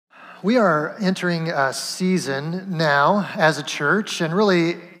We are entering a season now as a church, and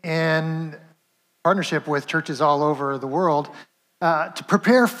really in partnership with churches all over the world, to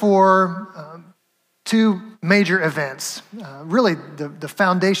prepare for two major events, really the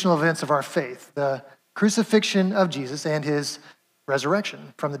foundational events of our faith, the crucifixion of Jesus and his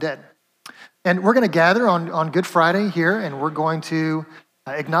resurrection from the dead. And we're going to gather on Good Friday here, and we're going to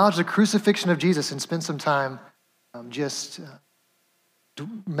acknowledge the crucifixion of Jesus and spend some time just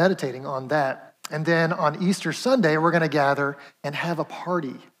meditating on that. And then on Easter Sunday, we're going to gather and have a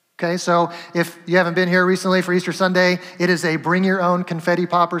party. Okay, so if you haven't been here recently for Easter Sunday, it is a bring your own confetti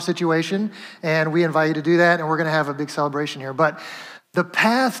popper situation, and we invite you to do that, and we're going to have a big celebration here. But the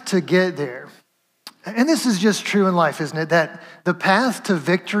path to get there, and this is just true in life, isn't it? That the path to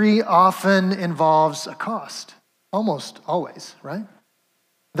victory often involves a cost, almost always, right?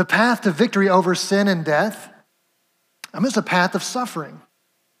 The path to victory over sin and death, it's a path of suffering.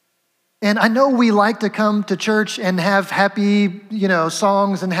 And I know we like to come to church and have happy,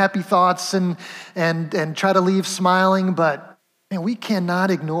 songs and happy thoughts and try to leave smiling, but man, we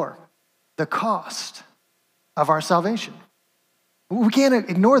cannot ignore the cost of our salvation. We can't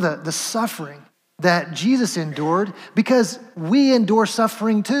ignore the suffering that Jesus endured, because we endure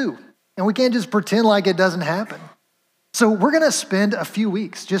suffering too. And we can't just pretend like it doesn't happen. So we're going to spend a few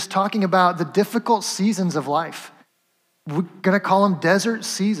weeks just talking about the difficult seasons of life. We're going to call them desert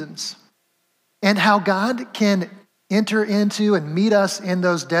seasons. And how God can enter into and meet us in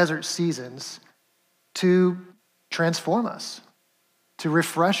those desert seasons to transform us, to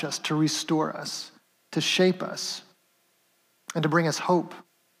refresh us, to restore us, to shape us, and to bring us hope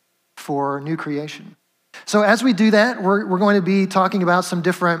for new creation. So as we do that, we're going to be talking about some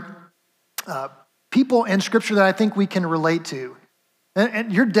different people in Scripture that I think we can relate to.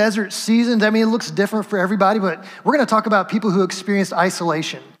 And your desert seasons, it looks different for everybody, but we're going to talk about people who experienced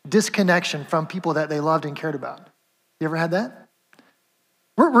isolation, disconnection from people that they loved and cared about. You ever had that?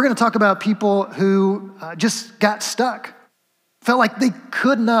 We're going to talk about people who just got stuck, felt like they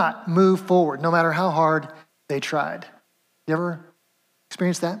could not move forward no matter how hard they tried. You ever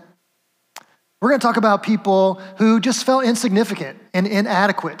experienced that? We're going to talk about people who just felt insignificant and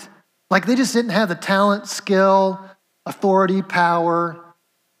inadequate, like they just didn't have the talent, skill, authority, power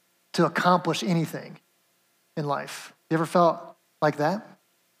to accomplish anything in life. You ever felt like that?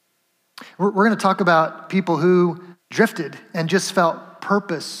 We're going to talk about people who drifted and just felt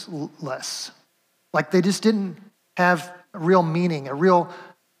purposeless, like they just didn't have a real meaning, a real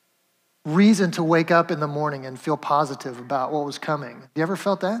reason to wake up in the morning and feel positive about what was coming. You ever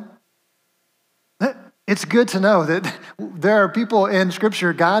felt that? It's good to know that there are people in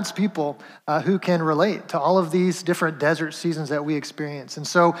Scripture, God's people, who can relate to all of these different desert seasons that we experience. And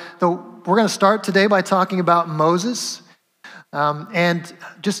so we're going to start today by talking about Moses and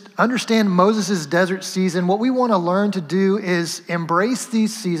just understand Moses' desert season. What we want to learn to do is embrace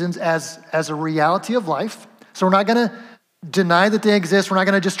these seasons as a reality of life. So we're not going to deny that they exist. We're not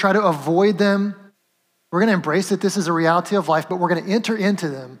going to just try to avoid them. We're going to embrace that this is a reality of life, but we're going to enter into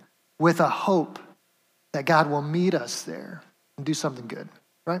them with a hope that God will meet us there and do something good,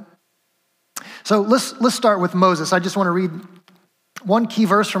 right? So let's start with Moses. I just want to read one key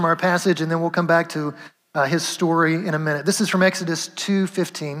verse from our passage, and then we'll come back to his story in a minute. This is from Exodus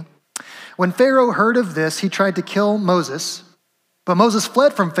 2:15. When Pharaoh heard of this, he tried to kill Moses, but Moses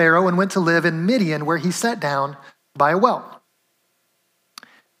fled from Pharaoh and went to live in Midian, where he sat down by a well.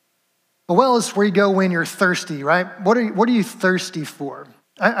 A well is where you go when you're thirsty, right? What are you thirsty for?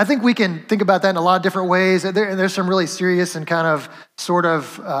 I think we can think about that in a lot of different ways. There's some really serious and kind of sort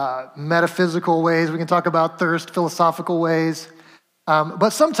of metaphysical ways. We can talk about thirst, philosophical ways. But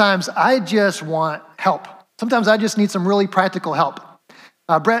sometimes I just want help. Sometimes I just need some really practical help.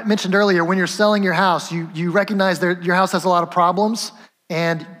 Brett mentioned earlier, when you're selling your house, you recognize that your house has a lot of problems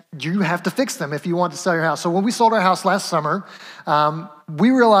and you have to fix them if you want to sell your house. So when we sold our house last summer, we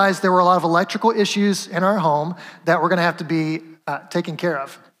realized there were a lot of electrical issues in our home that were going to have to be taken care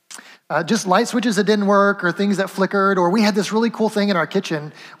of. Just light switches that didn't work or things that flickered, or we had this really cool thing in our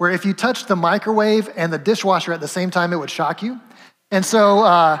kitchen where if you touched the microwave and the dishwasher at the same time, it would shock you. And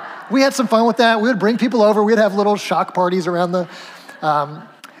so we had some fun with that. We would bring people over. We'd have little shock parties around the...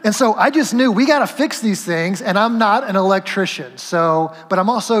 and so I just knew we got to fix these things, and I'm not an electrician, but I'm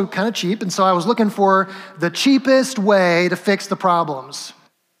also kind of cheap, and so I was looking for the cheapest way to fix the problems.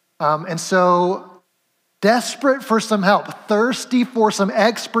 And so desperate for some help, thirsty for some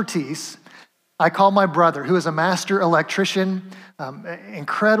expertise, I called my brother, who is a master electrician,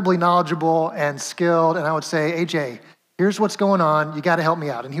 incredibly knowledgeable and skilled, and I would say, AJ, here's what's going on, you got to help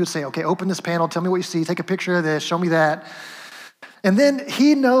me out. And he would say, okay, open this panel, tell me what you see, take a picture of this, show me that. And then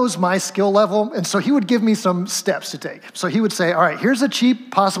he knows my skill level, and so he would give me some steps to take. So he would say, all right, here's a cheap,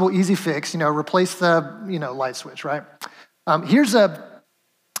 possible, easy fix, replace the, light switch, right? Here's a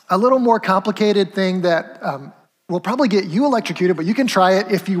little more complicated thing that will probably get you electrocuted, but you can try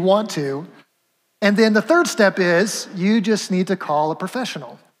it if you want to. And then the third step is you just need to call a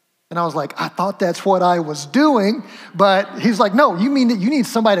professional. And I was like, I thought that's what I was doing, but he's like, no, you mean that you need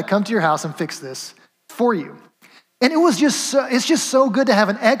somebody to come to your house and fix this for you. And it's just so good to have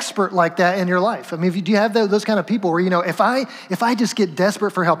an expert like that in your life. I mean, do you have those kind of people where, if I just get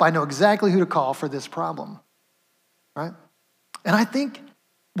desperate for help, I know exactly who to call for this problem, right? And I think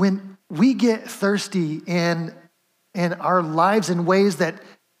when we get thirsty in our lives in ways that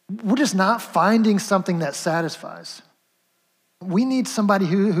we're just not finding something that satisfies, we need somebody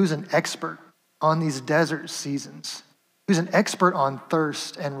who's an expert on these desert seasons, who's an expert on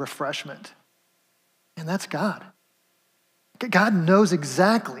thirst and refreshment. And that's God. God knows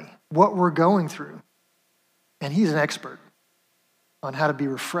exactly what we're going through, and he's an expert on how to be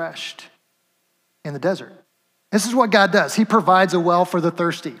refreshed in the desert. This is what God does. He provides a well for the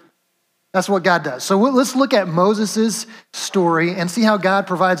thirsty. That's what God does. So let's look at Moses' story and see how God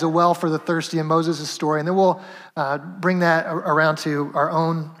provides a well for the thirsty in Moses' story, and then we'll bring that around to our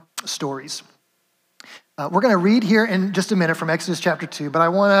own stories. We're going to read here in just a minute from Exodus chapter 2, but I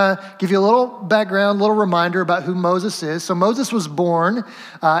want to give you a little background, a little reminder about who Moses is. So Moses was born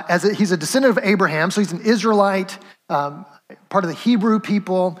he's a descendant of Abraham, so he's an Israelite, part of the Hebrew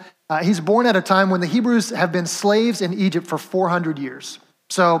people. He's born at a time when the Hebrews have been slaves in Egypt for 400 years.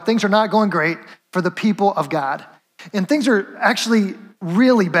 So things are not going great for the people of God. And things are actually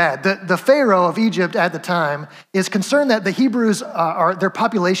really bad. The Pharaoh of Egypt at the time is concerned that the Hebrews their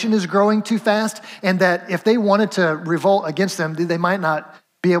population is growing too fast, and that if they wanted to revolt against them, they might not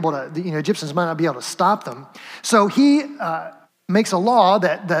be able to, the Egyptians might not be able to stop them. So he makes a law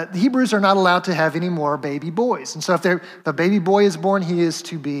that the Hebrews are not allowed to have any more baby boys. And so if the baby boy is born, he is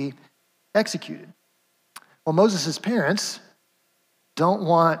to be executed. Well, Moses' parents don't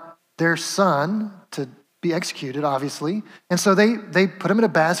want their son to be executed, obviously. And so they put him in a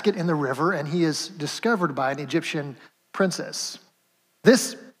basket in the river, and he is discovered by an Egyptian princess.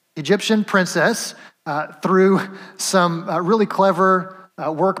 This Egyptian princess, through some really clever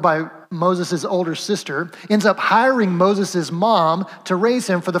work by Moses' older sister, ends up hiring Moses' mom to raise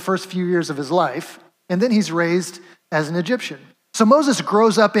him for the first few years of his life, and then he's raised as an Egyptian. So Moses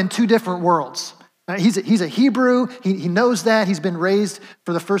grows up in two different worlds. He's a Hebrew. He knows that. He's been raised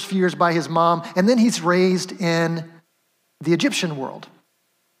for the first few years by his mom, and then he's raised in the Egyptian world.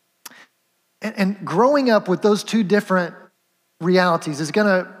 And growing up with those two different realities is going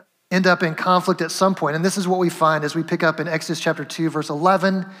to end up in conflict at some point. And this is what we find as we pick up in Exodus chapter 2, verse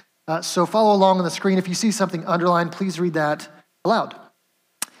 11. So follow along on the screen. If you see something underlined, please read that aloud.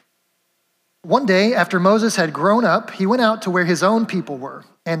 One day, after Moses had grown up, he went out to where his own people were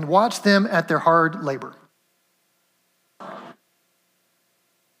and watched them at their hard labor.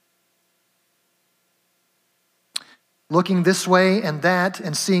 Looking this way and that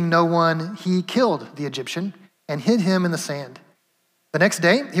and seeing no one, he killed the Egyptian and hid him in the sand. The next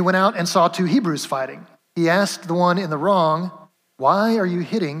day, he went out and saw two Hebrews fighting. He asked the one in the wrong, "Why are you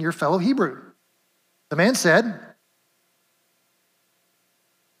hitting your fellow Hebrew?" The man said,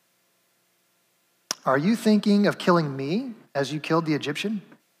 "Are you thinking of killing me as you killed the Egyptian?"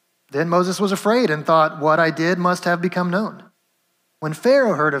 Then Moses was afraid and thought, "What I did must have become known." When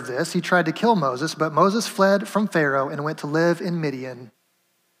Pharaoh heard of this, he tried to kill Moses, but Moses fled from Pharaoh and went to live in Midian.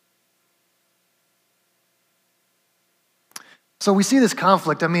 So we see this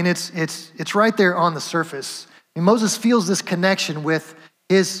conflict. I mean, it's right there on the surface. And Moses feels this connection with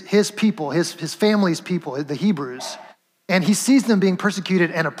his people, his family's people, the Hebrews. And he sees them being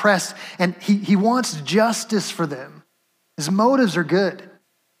persecuted and oppressed, and he wants justice for them. His motives are good.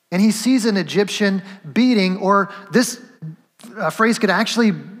 And he sees an Egyptian beating, or this phrase could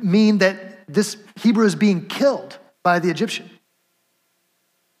actually mean that this Hebrew is being killed by the Egyptian.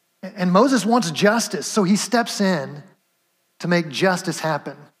 And Moses wants justice, so he steps in to make justice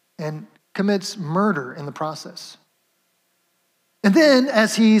happen and commits murder in the process. And then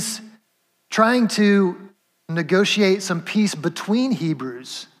as he's trying to negotiate some peace between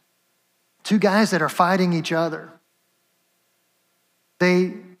Hebrews, two guys that are fighting each other,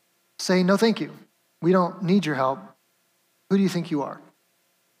 they say, "No, thank you. We don't need your help. Who do you think you are?"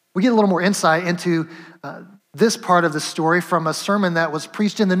 We get a little more insight into this part of the story from a sermon that was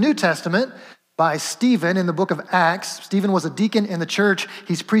preached in the New Testament by Stephen in the book of Acts. Stephen was a deacon in the church.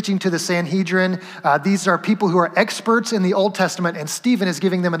 He's preaching to the Sanhedrin. These are people who are experts in the Old Testament, and Stephen is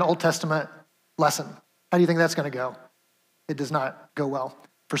giving them an Old Testament lesson. How do you think that's going to go? it does not go well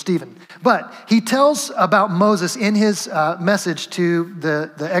for Stephen. But he tells about Moses in his message to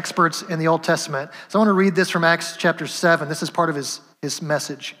the experts in the Old Testament. So I want to read this from Acts chapter 7. This is part of his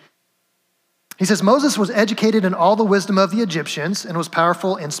message. He says, Moses was educated in all the wisdom of the Egyptians and was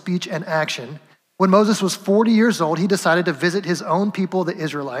powerful in speech and action. When Moses was 40 years old, he decided to visit his own people, the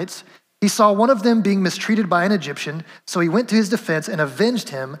Israelites. He saw one of them being mistreated by an Egyptian, so he went to his defense and avenged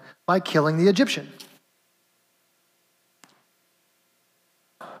him by killing the Egyptian.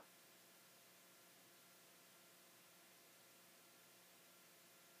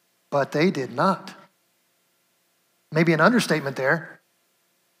 But they did not. Maybe an understatement there.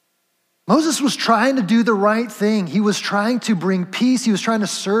 Moses was trying to do the right thing. He was trying to bring peace. He was trying to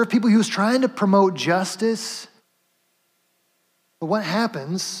serve people. He was trying to promote justice. But what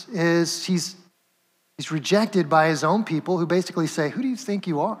happens is he's rejected by his own people who basically say, who do you think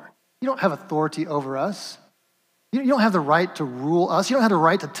you are? You don't have authority over us. You don't have the right to rule us. You don't have the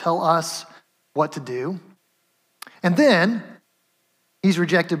right to tell us what to do. And then he's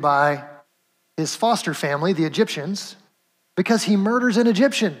rejected by his foster family, the Egyptians, because he murders an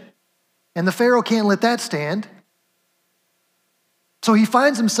Egyptian. And the Pharaoh can't let that stand. So he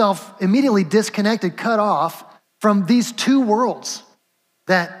finds himself immediately disconnected, cut off from these two worlds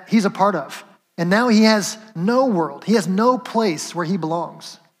that he's a part of. And now he has no world. He has no place where he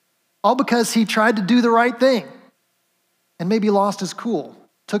belongs. All because he tried to do the right thing and maybe lost his cool,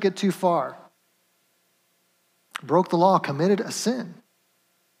 took it too far, broke the law, committed a sin.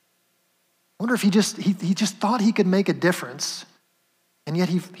 I wonder if he just thought he could make a difference. And yet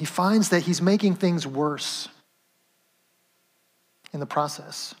he finds that he's making things worse in the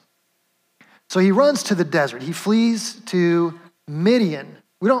process. So he runs to the desert. He flees to Midian.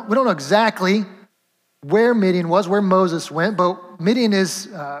 We don't know exactly where Midian was, where Moses went, but Midian is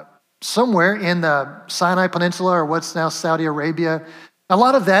somewhere in the Sinai Peninsula or what's now Saudi Arabia. A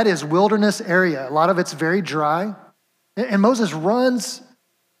lot of that is wilderness area. A lot of it's very dry. And Moses runs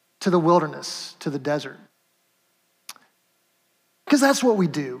to the wilderness, to the desert. Because that's what we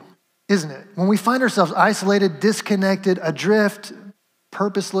do, isn't it? When we find ourselves isolated, disconnected, adrift,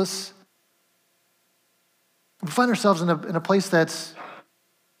 purposeless, we find ourselves in a place that's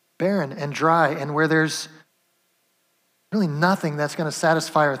barren and dry and where there's really nothing that's going to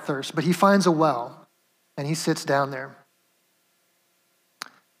satisfy our thirst. But he finds a well and he sits down there.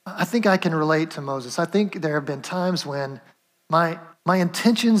 I think I can relate to Moses. I think there have been times when my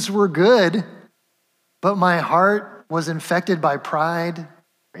intentions were good, but my heart was infected by pride,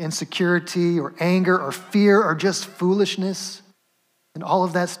 or insecurity, or anger, or fear, or just foolishness. And all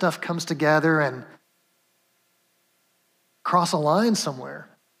of that stuff comes together and cross a line somewhere.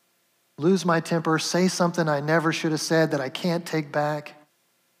 Lose my temper, say something I never should have said that I can't take back.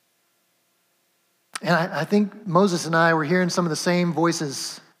 And I think Moses and I were hearing some of the same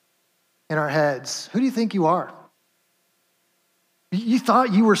voices in our heads. Who do you think you are? You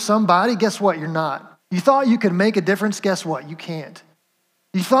thought you were somebody? Guess what? You're not. You thought you could make a difference? Guess what? You can't.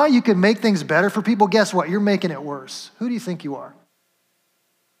 You thought you could make things better for people? Guess what? You're making it worse. Who do you think you are?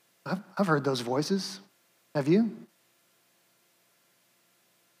 I've heard those voices. Have you?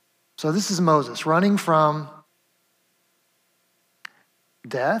 So this is Moses running from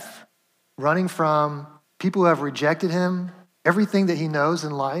death, running from people who have rejected him, everything that he knows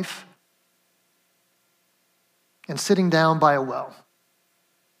in life, and sitting down by a well.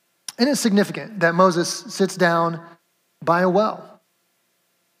 And it's significant that Moses sits down by a well.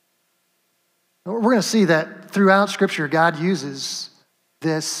 We're going to see that throughout Scripture, God uses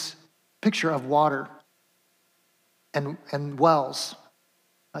this picture of water and wells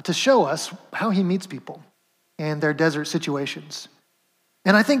to show us how he meets people in their desert situations.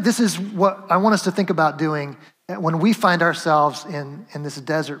 And I think this is what I want us to think about doing when we find ourselves in this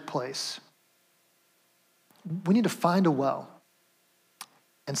desert place. We need to find a well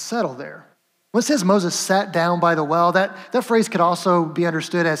and settle there. When it says Moses sat down by the well, that phrase could also be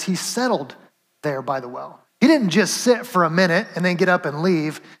understood as he settled there by the well. He didn't just sit for a minute and then get up and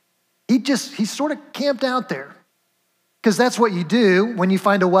leave. He sort of camped out there. Because that's what you do when you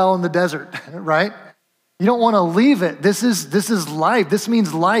find a well in the desert, right? You don't want to leave it. This is life. This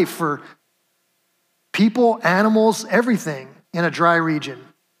means life for people, animals, everything in a dry region.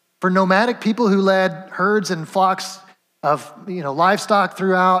 For nomadic people who led herds and flocks of livestock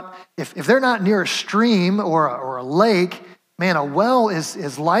throughout, if they're not near a stream or a lake, man, a well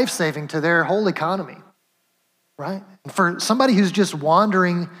is life-saving to their whole economy, right? And for somebody who's just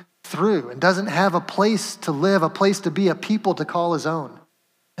wandering through and doesn't have a place to live, a place to be, a people to call his own,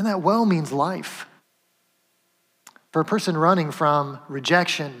 and that well means life. For a person running from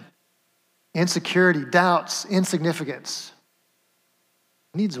rejection, insecurity, doubts, insignificance,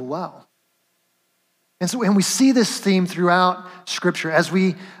 needs a well. And we see this theme throughout Scripture as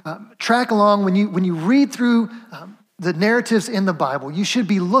we track along. When you read through the narratives in the Bible, you should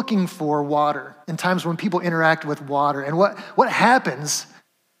be looking for water in times when people interact with water and what happens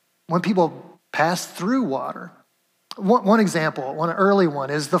when people pass through water. One example, one early one,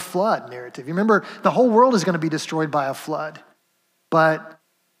 is the flood narrative. You remember, the whole world is going to be destroyed by a flood, but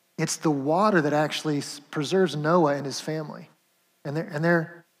it's the water that actually preserves Noah and his family. And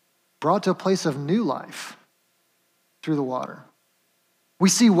they're brought to a place of new life through the water. We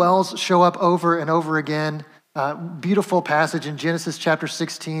see wells show up over and over again. Beautiful passage in Genesis chapter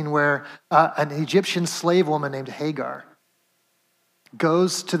 16 where an Egyptian slave woman named Hagar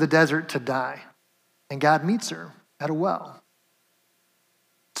goes to the desert to die, and God meets her at a well,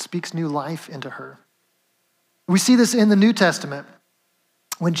 speaks new life into her. We see this in the New Testament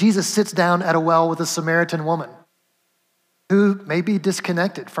when Jesus sits down at a well with a Samaritan woman who may be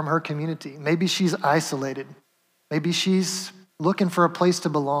disconnected from her community. Maybe she's isolated. Maybe she's looking for a place to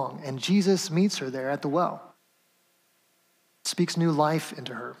belong, and Jesus meets her there at the well, speaks new life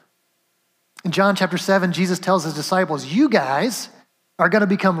into her. In John chapter 7, Jesus tells his disciples, you guys are going to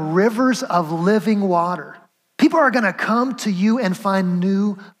become rivers of living water. People are going to come to you and find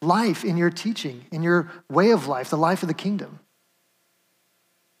new life in your teaching, in your way of life, the life of the kingdom.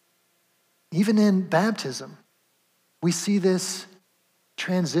 Even in baptism, we see this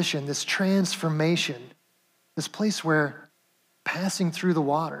transition, this transformation, this place where passing through the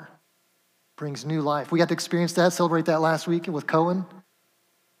water brings new life. We got to experience that, celebrate that last week with Cohen.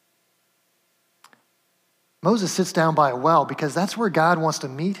 Moses sits down by a well because that's where God wants to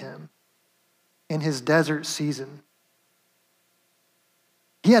meet him in his desert season.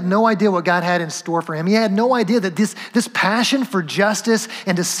 He had no idea what God had in store for him. He had no idea that this passion for justice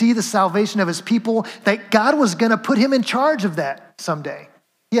and to see the salvation of his people, that God was going to put him in charge of that someday.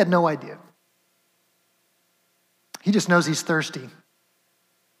 He had no idea. He just knows he's thirsty.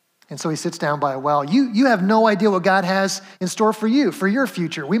 And so he sits down by a well. You have no idea what God has in store for you, for your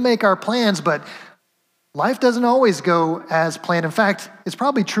future. We make our plans, but life doesn't always go as planned. In fact, it's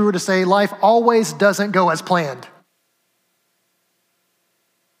probably truer to say life always doesn't go as planned.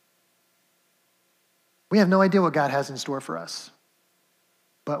 We have no idea what God has in store for us.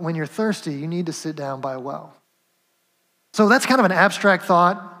 But when you're thirsty, you need to sit down by a well. So that's kind of an abstract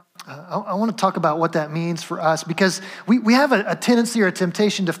thought. I want to talk about what that means for us because we have a tendency or a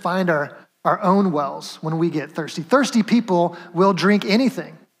temptation to find our own wells when we get thirsty. Thirsty people will drink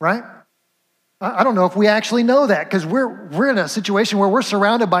anything, right? I don't know if we actually know that because we're in a situation where we're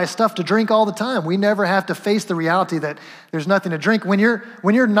surrounded by stuff to drink all the time. We never have to face the reality that there's nothing to drink. When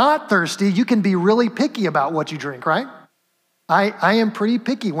you're not thirsty, you can be really picky about what you drink, right? I am pretty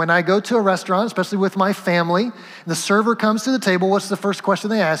picky. When I go to a restaurant, especially with my family, the server comes to the table, what's the first question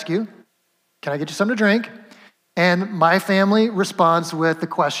they ask you? Can I get you something to drink? And my family responds with the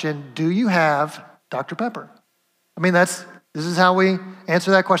question, do you have Dr. Pepper? I mean, this is how we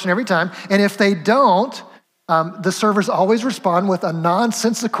answer that question every time. And if they don't, the servers always respond with a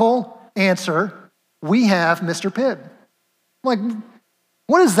nonsensical answer, we have Mr. Pibb. I'm like,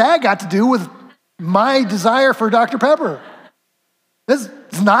 what has that got to do with my desire for Dr. Pepper?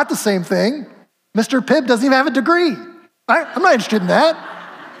 It's not the same thing. Mr. Pibb doesn't even have a degree. I'm not interested in that.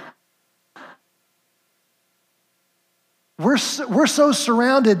 We're so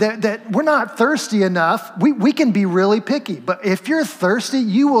surrounded that we're not thirsty enough. We can be really picky. But if you're thirsty,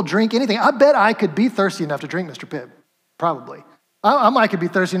 you will drink anything. I bet I could be thirsty enough to drink Mr. Pibb. Probably. I might could be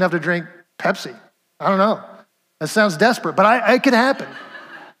thirsty enough to drink Pepsi. I don't know. That sounds desperate, but it could happen.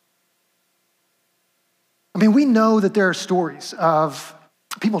 I mean, we know that there are stories of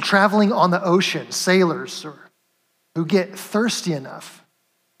people traveling on the ocean, sailors, who get thirsty enough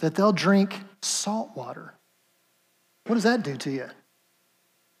that they'll drink salt water. What does that do to you? I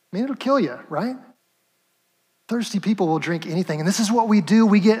mean, it'll kill you, right? Thirsty people will drink anything. And this is what we do.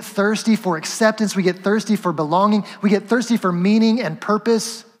 We get thirsty for acceptance. We get thirsty for belonging. We get thirsty for meaning and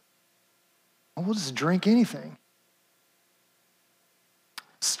purpose. And we'll just drink anything.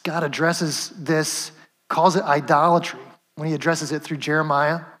 God addresses this, calls it idolatry when he addresses it through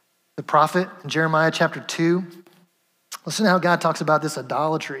Jeremiah, the prophet, in Jeremiah chapter 2. Listen to how God talks about this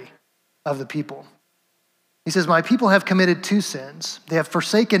idolatry of the people. He says, my people have committed two sins. They have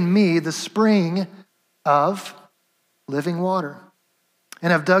forsaken me, the spring of living water,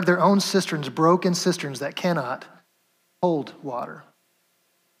 and have dug their own cisterns, broken cisterns that cannot hold water.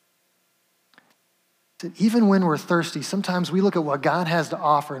 That even when we're thirsty, sometimes we look at what God has to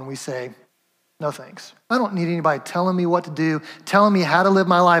offer and we say, no thanks. I don't need anybody telling me what to do, telling me how to live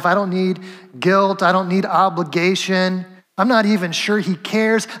my life. I don't need guilt. I don't need obligation. I'm not even sure he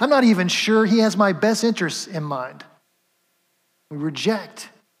cares. I'm not even sure he has my best interests in mind. We reject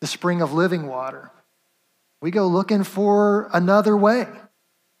the spring of living water. We go looking for another way.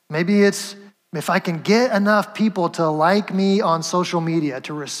 Maybe it's if I can get enough people to like me on social media,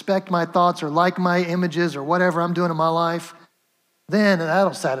 to respect my thoughts or like my images or whatever I'm doing in my life, then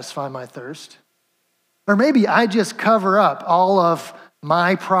that'll satisfy my thirst. Or maybe I just cover up all of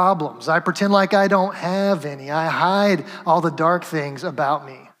my problems. I pretend like I don't have any. I hide all the dark things about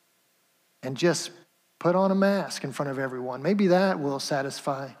me and just put on a mask in front of everyone. Maybe that will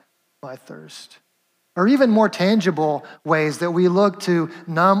satisfy my thirst. Or even more tangible ways that we look to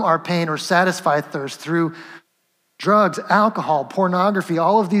numb our pain or satisfy thirst through drugs, alcohol, pornography,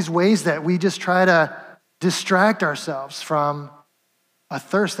 all of these ways that we just try to distract ourselves from a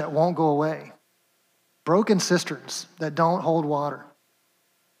thirst that won't go away. Broken cisterns that don't hold water.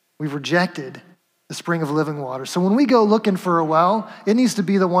 We've rejected the spring of living water. So when we go looking for a well, it needs to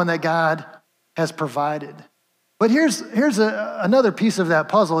be the one that God has provided. But here's another piece of that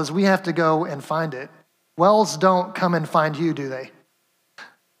puzzle is we have to go and find it. Wells don't come and find you, do they?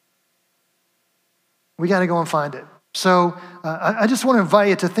 We got to go and find it. So I just want to invite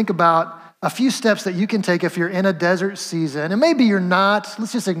you to think about a few steps that you can take if you're in a desert season. And maybe you're not.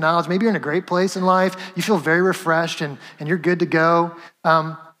 Let's just acknowledge, maybe you're in a great place in life. You feel very refreshed and you're good to go.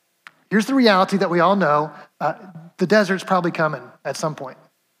 Here's the reality that we all know. The desert's probably coming at some point.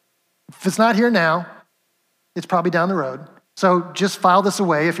 If it's not here now, it's probably down the road. So just file this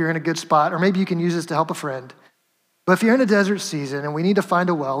away if you're in a good spot, or maybe you can use this to help a friend. But if you're in a desert season and we need to find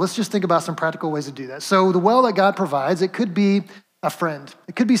a well, let's just think about some practical ways to do that. So the well that God provides, it could be a friend.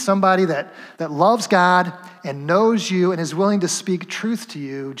 It could be somebody that loves God and knows you and is willing to speak truth to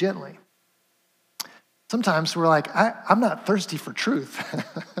you gently. Sometimes we're like, I'm not thirsty for truth.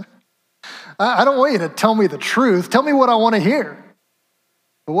 I don't want you to tell me the truth. Tell me what I want to hear.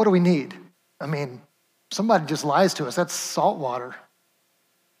 But what do we need? I mean, somebody just lies to us. That's salt water.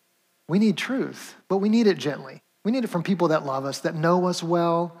 We need truth, but we need it gently. We need it from people that love us, that know us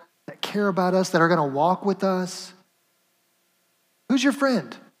well, that care about us, that are going to walk with us. Who's your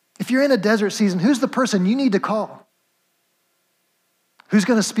friend? If you're in a desert season, who's the person you need to call? Who's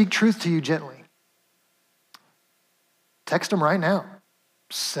going to speak truth to you gently? Text them right now.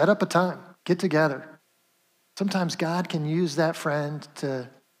 Set up a time. Get together. Sometimes God can use that friend to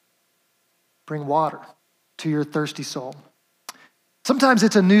bring water to your thirsty soul. Sometimes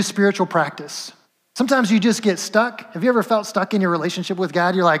it's a new spiritual practice. Sometimes you just get stuck. Have you ever felt stuck in your relationship with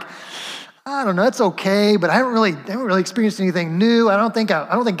God? You're like, I don't know, it's okay, but I haven't really experienced anything new. I don't think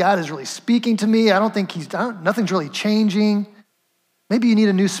God is really speaking to me. I don't think nothing's really changing. Maybe you need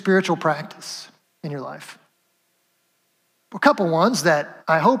a new spiritual practice in your life. A couple ones that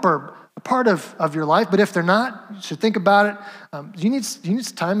I hope are a part of your life, but if they're not, you should think about it. You need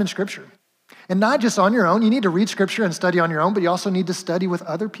some time in Scripture. And not just on your own. You need to read Scripture and study on your own, but you also need to study with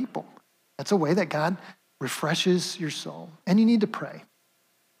other people. That's a way that God refreshes your soul. And you need to pray.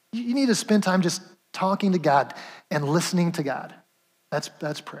 You need to spend time just talking to God and listening to God.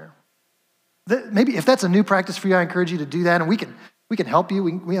 That's prayer. Maybe if that's a new practice for you, I encourage you to do that, and we can help you.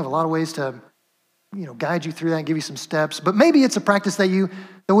 We have a lot of ways to guide you through that and give you some steps. But maybe it's a practice that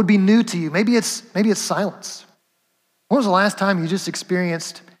would be new to you. Maybe it's silence. When was the last time you just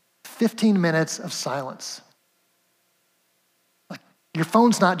experienced 15 minutes of silence? Like your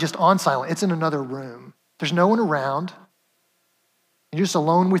phone's not just on silent, it's in another room. There's no one around. You're just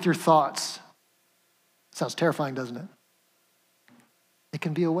alone with your thoughts. Sounds terrifying, doesn't it? It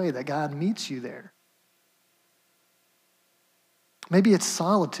can be a way that God meets you there. Maybe it's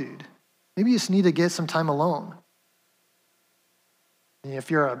solitude. Maybe you just need to get some time alone. And if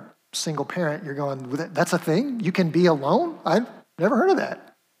you're a single parent, you're going, that's a thing? You can be alone? I've never heard of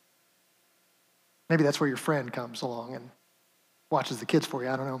that. Maybe that's where your friend comes along and watches the kids for you.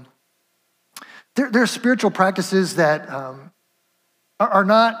 I don't know. There are spiritual practices that are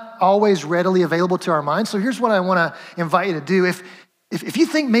not always readily available to our minds. So here's what I want to invite you to do. If you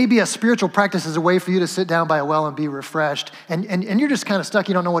think maybe a spiritual practice is a way for you to sit down by a well and be refreshed, and you're just kind of stuck,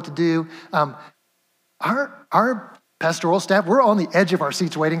 you don't know what to do, our pastoral staff, we're on the edge of our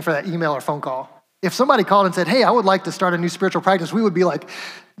seats waiting for that email or phone call. If somebody called and said, hey, I would like to start a new spiritual practice, we would be like,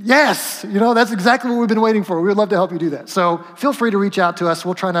 yes, that's exactly what we've been waiting for. We would love to help you do that. So feel free to reach out to us.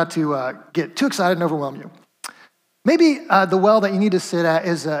 We'll try not to get too excited and overwhelm you. Maybe the well that you need to sit at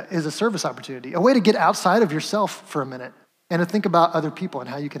is a service opportunity, a way to get outside of yourself for a minute and to think about other people and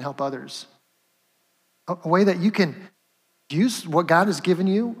how you can help others. A way that you can use what God has given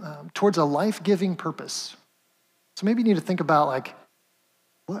you towards a life-giving purpose. So maybe you need to think about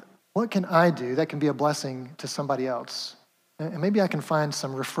what can I do that can be a blessing to somebody else? And maybe I can find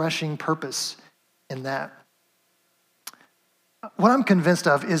some refreshing purpose in that. What I'm convinced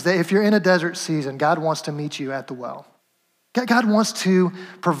of is that if you're in a desert season, God wants to meet you at the well. God wants to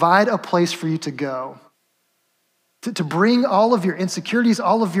provide a place for you to go, to bring all of your insecurities,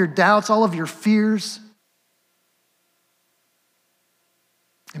 all of your doubts, all of your fears,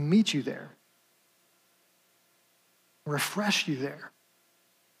 and meet you there, refresh you there,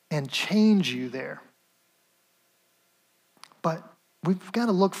 and change you there. But we've got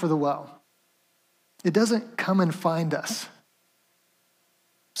to look for the well. It doesn't come and find us.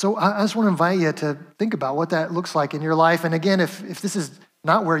 So I just want to invite you to think about what that looks like in your life. And again, if this is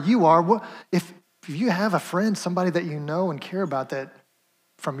not where you are, if you have a friend, somebody that you know and care about that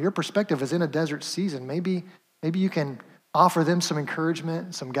from your perspective is in a desert season, maybe you can offer them some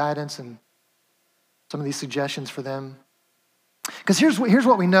encouragement, some guidance, and some of these suggestions for them. Because here's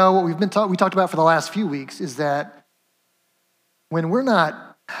what we know, what we talked about for the last few weeks, is that when we're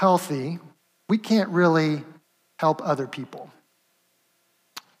not healthy, we can't really help other people.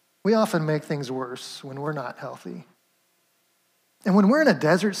 We often make things worse when we're not healthy. And when we're in a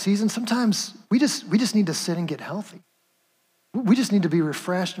desert season, sometimes we just need to sit and get healthy. We just need to be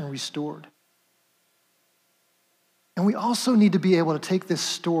refreshed and restored. And we also need to be able to take this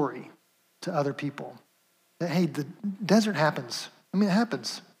story to other people. That, hey, the desert happens. I mean, it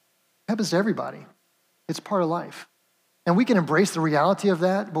happens. It happens to everybody. It's part of life. And we can embrace the reality of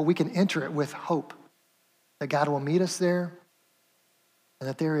that, but we can enter it with hope that God will meet us there and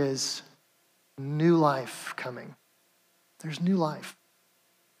that there is new life coming. There's new life,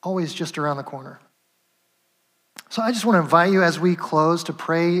 always just around the corner. So I just want to invite you as we close to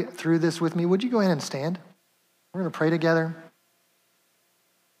pray through this with me. Would you go ahead and stand? We're going to pray together.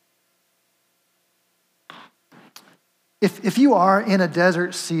 If you are in a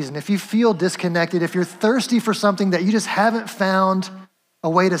desert season, if you feel disconnected, if you're thirsty for something that you just haven't found a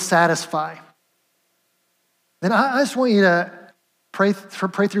way to satisfy, then I just want you to pray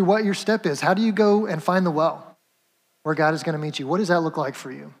through what your step is. How do you go and find the well where God is going to meet you? What does that look like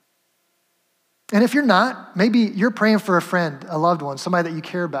for you? And if you're not, maybe you're praying for a friend, a loved one, somebody that you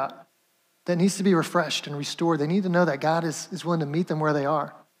care about that needs to be refreshed and restored. They need to know that God is willing to meet them where they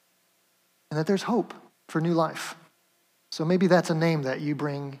are and that there's hope for new life. So maybe that's a name that you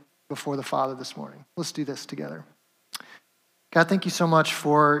bring before the Father this morning. Let's do this together. God, thank you so much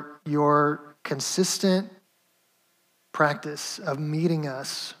for your consistent practice of meeting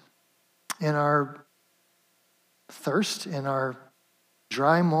us in our thirst, in our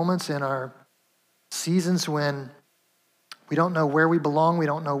dry moments, in our seasons when we don't know where we belong, we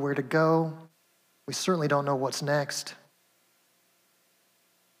don't know where to go, we certainly don't know what's next.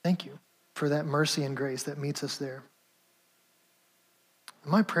 Thank you for that mercy and grace that meets us there.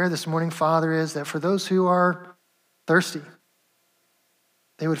 My prayer this morning, Father, is that for those who are thirsty,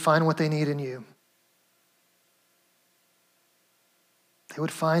 they would find what they need in you. They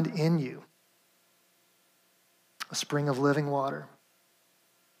would find in you a spring of living water.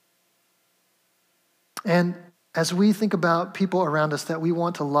 And as we think about people around us that we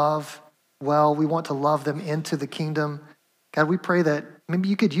want to love well, we want to love them into the kingdom, God, we pray that maybe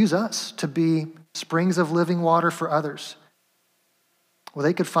you could use us to be springs of living water for others. Well,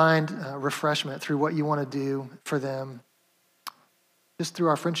 they could find refreshment through what you want to do for them, just through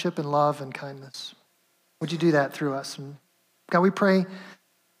our friendship and love and kindness. Would you do that through us? And God, we pray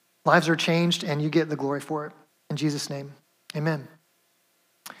lives are changed and you get the glory for it. In Jesus' name, amen.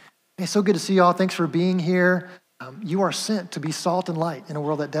 Hey, so good to see you all. Thanks for being here. You are sent to be salt and light in a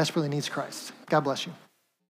world that desperately needs Christ. God bless you.